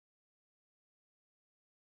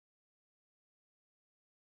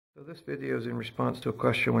So this video is in response to a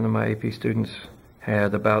question one of my AP students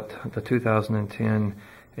had about the 2010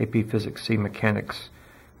 AP Physics C-Mechanics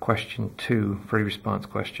question 2 free response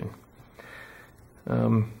question.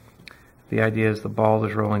 The idea is the ball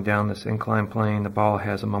is rolling down this inclined plane. The ball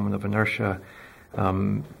has a moment of inertia.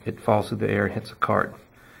 It falls through the air and hits a cart.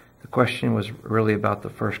 The question was really about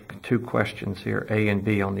the first two questions here, A and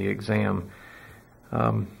B, on the exam.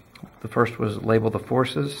 The first was label the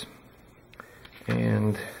forces,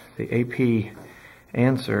 and the AP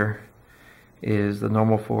answer is the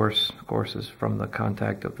normal force, of course, is from the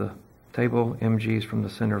contact of the table, mg is from the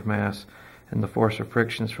center of mass, and the force of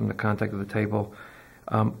friction is from the contact of the table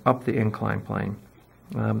up the inclined plane.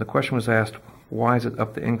 The question was asked, why is it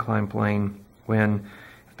up the inclined plane when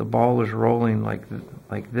if the ball is rolling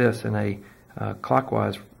like this in a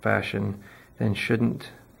clockwise fashion, then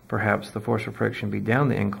shouldn't perhaps the force of friction be down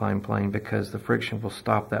the inclined plane, because the friction will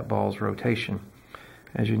stop that ball's rotation.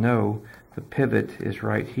 As you know, the pivot is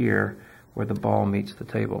right here where the ball meets the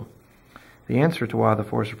table. The answer to why the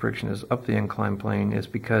force of friction is up the inclined plane is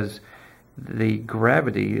because the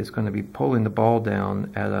gravity is going to be pulling the ball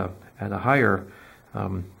down at a higher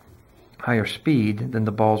speed than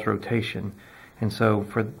the ball's rotation. And so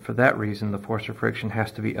for that reason, the force of friction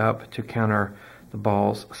has to be up to counter the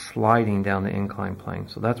ball's sliding down the inclined plane.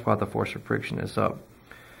 So that's why the force of friction is up.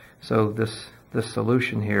 So this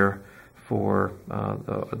solution here for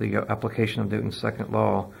the application of Newton's second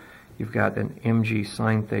law, you've got an mg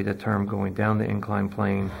sine theta term going down the inclined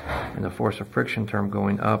plane and a force of friction term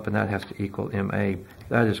going up, and that has to equal ma.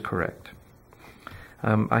 That is correct.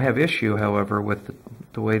 I have issue, however, with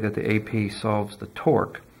the way that the AP solves the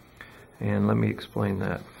torque, and let me explain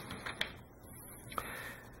that.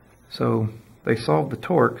 So they solve the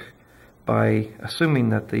torque by assuming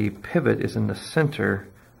that the pivot is in the center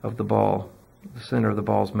of the ball, the center of the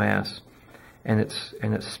ball's mass, and it's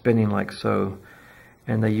spinning like so.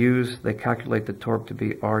 And they calculate the torque to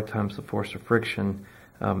be R times the force of friction,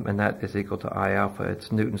 and that is equal to I alpha.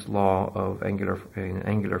 It's Newton's law of angular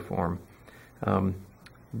form.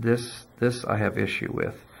 This I have issue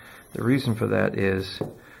with. The reason for that is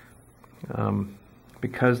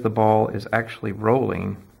because the ball is actually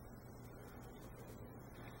rolling,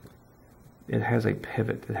 it has a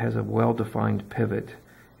pivot. It has a well-defined pivot,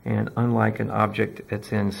 and unlike an object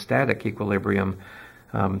that's in static equilibrium,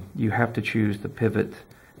 you have to choose the pivot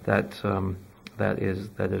that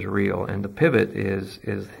is real, and the pivot is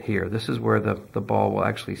here. This is where the ball will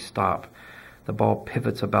actually stop. The ball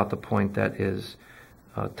pivots about the point that is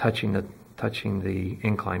touching the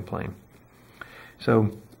inclined plane.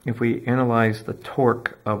 So if we analyze the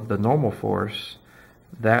torque of the normal force,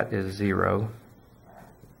 that is 0,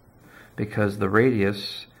 because the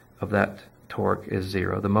radius of that torque is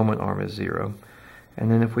 0. The moment arm is 0.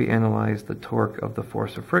 And then if we analyze the torque of the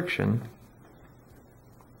force of friction,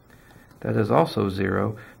 that is also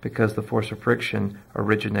 0, because the force of friction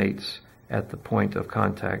originates at the point of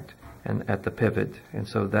contact and at the pivot. And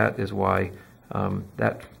so that is why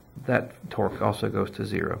that torque also goes to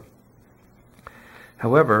 0.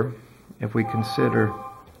 However, if we consider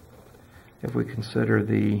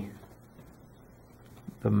the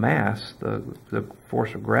mass, the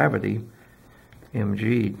force of gravity,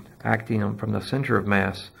 mg, acting from the center of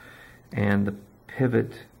mass, and the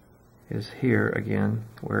pivot is here again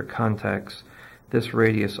where it contacts this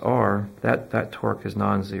radius r, that torque is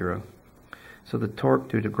non-zero. So the torque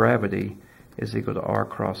due to gravity is equal to r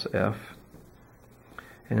cross f,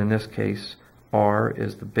 and in this case r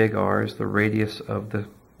is the big R, is the radius of the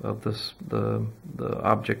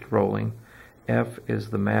object rolling, f is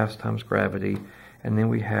the mass times gravity, and then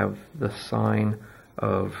we have the sine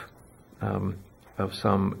of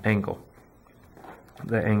some angle.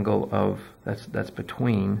 The angle of that's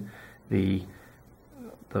between the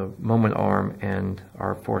moment arm and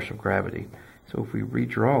our force of gravity. So if we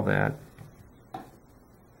redraw that,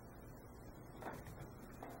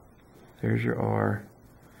 there's your R,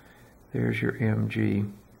 there's your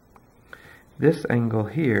mg. This angle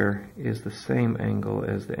here is the same angle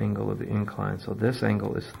as the angle of the incline, so this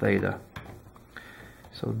angle is theta.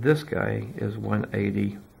 So this guy is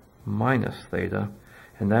 180 minus theta,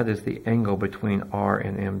 and that is the angle between R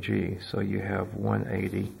and mg. So you have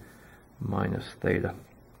 180 minus theta.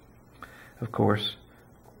 Of course,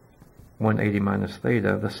 180 minus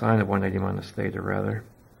theta, the sine of 180 minus theta rather,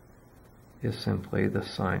 is simply the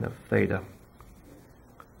sine of theta.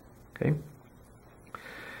 Okay?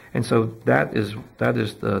 And so that is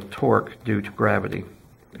the torque due to gravity.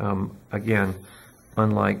 Again,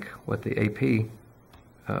 unlike what the AP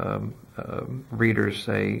readers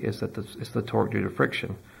say is that it's the torque due to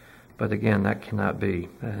friction, but again, that cannot be.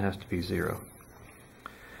 That has to be 0.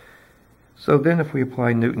 So then if we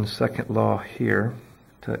apply Newton's second law here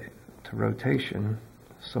to rotation,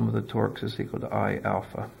 sum of the torques is equal to I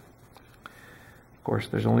alpha. Of course,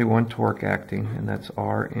 there's only one torque acting, and that's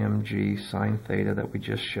Rmg sine theta that we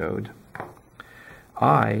just showed.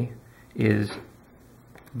 I is,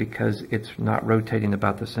 because it's not rotating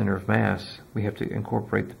about the center of mass, we have to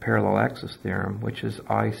incorporate the parallel axis theorem, which is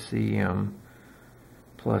ICM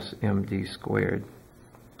plus md squared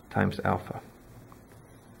times alpha.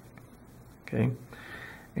 Okay,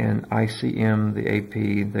 and ICM, the AP,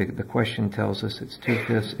 the question tells us it's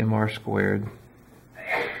 2/5 mr squared,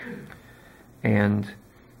 and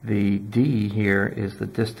the d here is the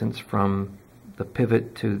distance from the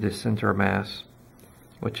pivot to the center of mass,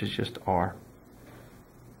 which is just r.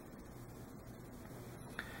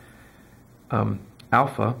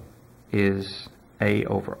 Alpha is A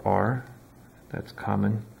over R. That's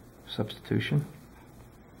common substitution.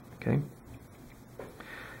 Okay?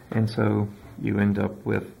 And so you end up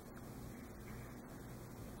with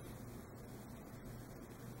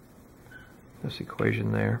this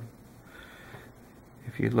equation there.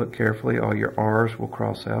 If you look carefully, all your R's will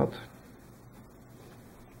cross out.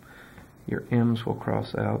 Your M's will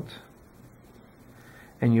cross out.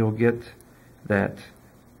 And you'll get that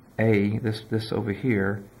A, this over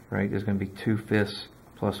here, right, is going to be 2/5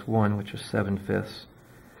 plus 1, which is 7/5.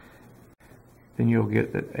 Then you'll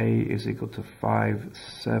get that A is equal to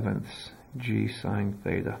 5/7 g sine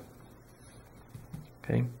theta.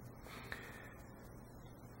 Okay?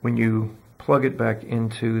 When you plug it back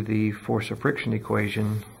into the force of friction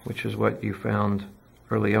equation, which is what you found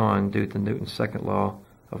early on due to Newton's second law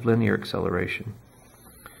of linear acceleration,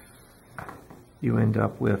 you end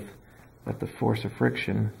up with that the force of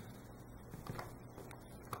friction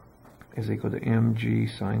is equal to mg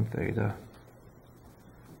sine theta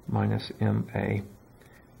minus ma.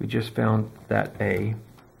 We just found that A,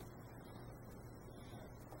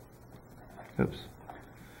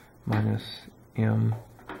 minus m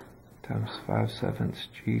times 5/7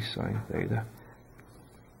 g sine theta.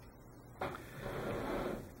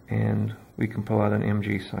 And we can pull out an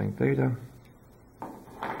mg sine theta.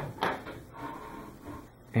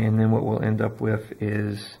 And then what we'll end up with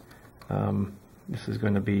is, this is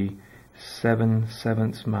going to be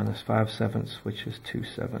 7/7 minus 5/7, which is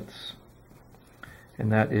 2/7.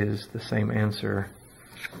 And that is the same answer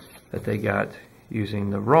that they got using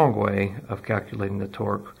the wrong way of calculating the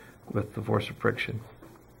torque with the force of friction.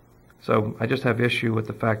 So I just have issue with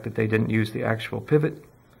the fact that they didn't use the actual pivot,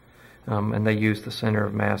 and they used the center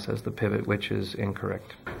of mass as the pivot, which is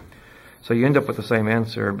incorrect. So you end up with the same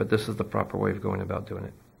answer, but this is the proper way of going about doing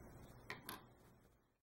it.